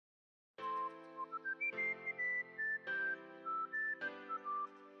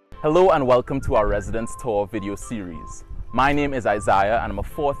Hello and welcome to our Residence Tour video series. My name is Isaiah and I'm a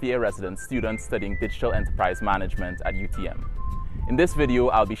fourth-year resident student studying Digital Enterprise Management at UTM. In this video,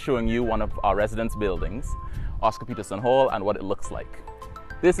 I'll be showing you one of our residence buildings, Oscar Peterson Hall, and what it looks like.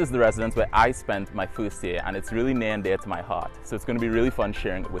 This is the residence where I spent my first year and it's really near and dear to my heart, so it's going to be really fun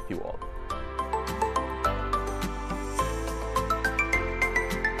sharing it with you all.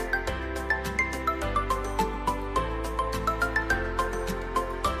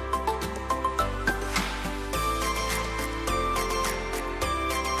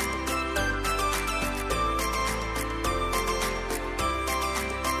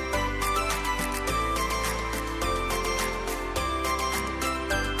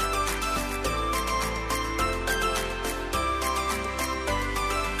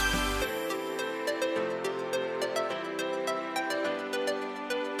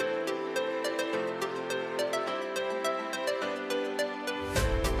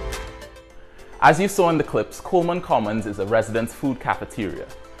 As you saw in the clips, Coleman Commons is a residence food cafeteria.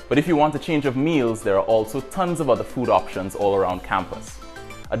 But if you want a change of meals, there are also tons of other food options all around campus.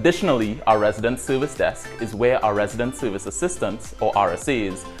 Additionally, our resident service desk is where our resident service assistants, or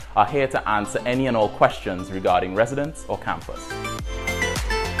RSAs, are here to answer any and all questions regarding residence or campus.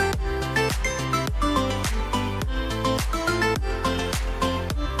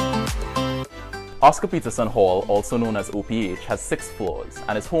 Oscar Peterson Hall, also known as OPH, has 6 floors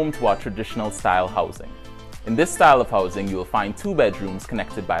and is home to our traditional style housing. In this style of housing, you will find 2 bedrooms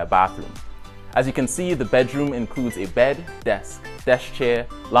connected by a bathroom. As you can see, the bedroom includes a bed, desk chair,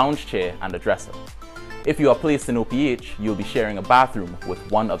 lounge chair, and a dresser. If you are placed in OPH, you'll be sharing a bathroom with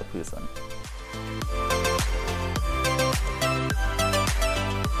one other person.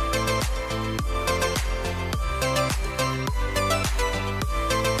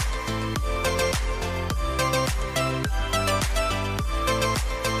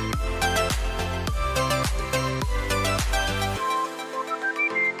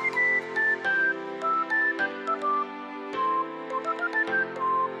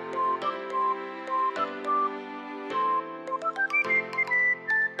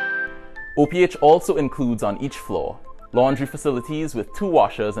 OPH also includes on each floor laundry facilities with 2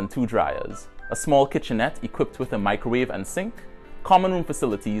 washers and 2 dryers, a small kitchenette equipped with a microwave and sink, common room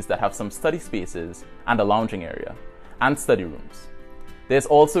facilities that have some study spaces and a lounging area, and study rooms. There's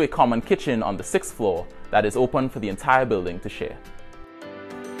also a common kitchen on the 6th floor that is open for the entire building to share.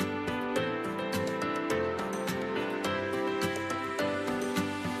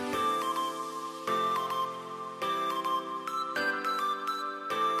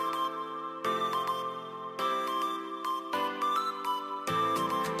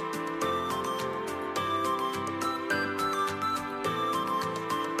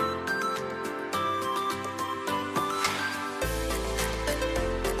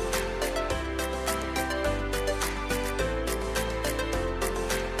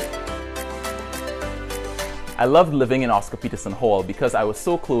 I loved living in Oscar Peterson Hall because I was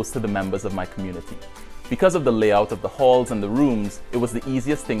so close to the members of my community. Because of the layout of the halls and the rooms, it was the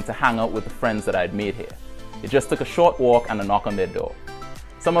easiest thing to hang out with the friends that I had made here. It just took a short walk and a knock on their door.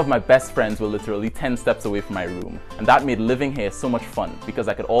 Some of my best friends were literally 10 steps away from my room, and that made living here so much fun because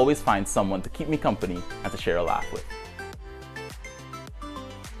I could always find someone to keep me company and to share a laugh with.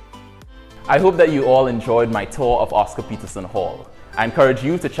 I hope that you all enjoyed my tour of Oscar Peterson Hall. I encourage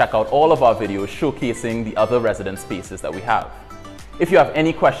you to check out all of our videos showcasing the other residence spaces that we have. If you have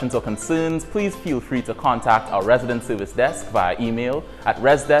any questions or concerns, please feel free to contact our resident service desk via email at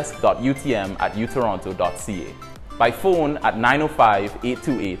resdesk.utm@utoronto.ca, by phone at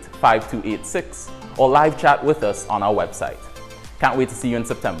 905-828-5286, or live chat with us on our website. Can't wait to see you in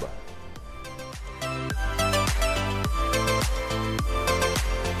September.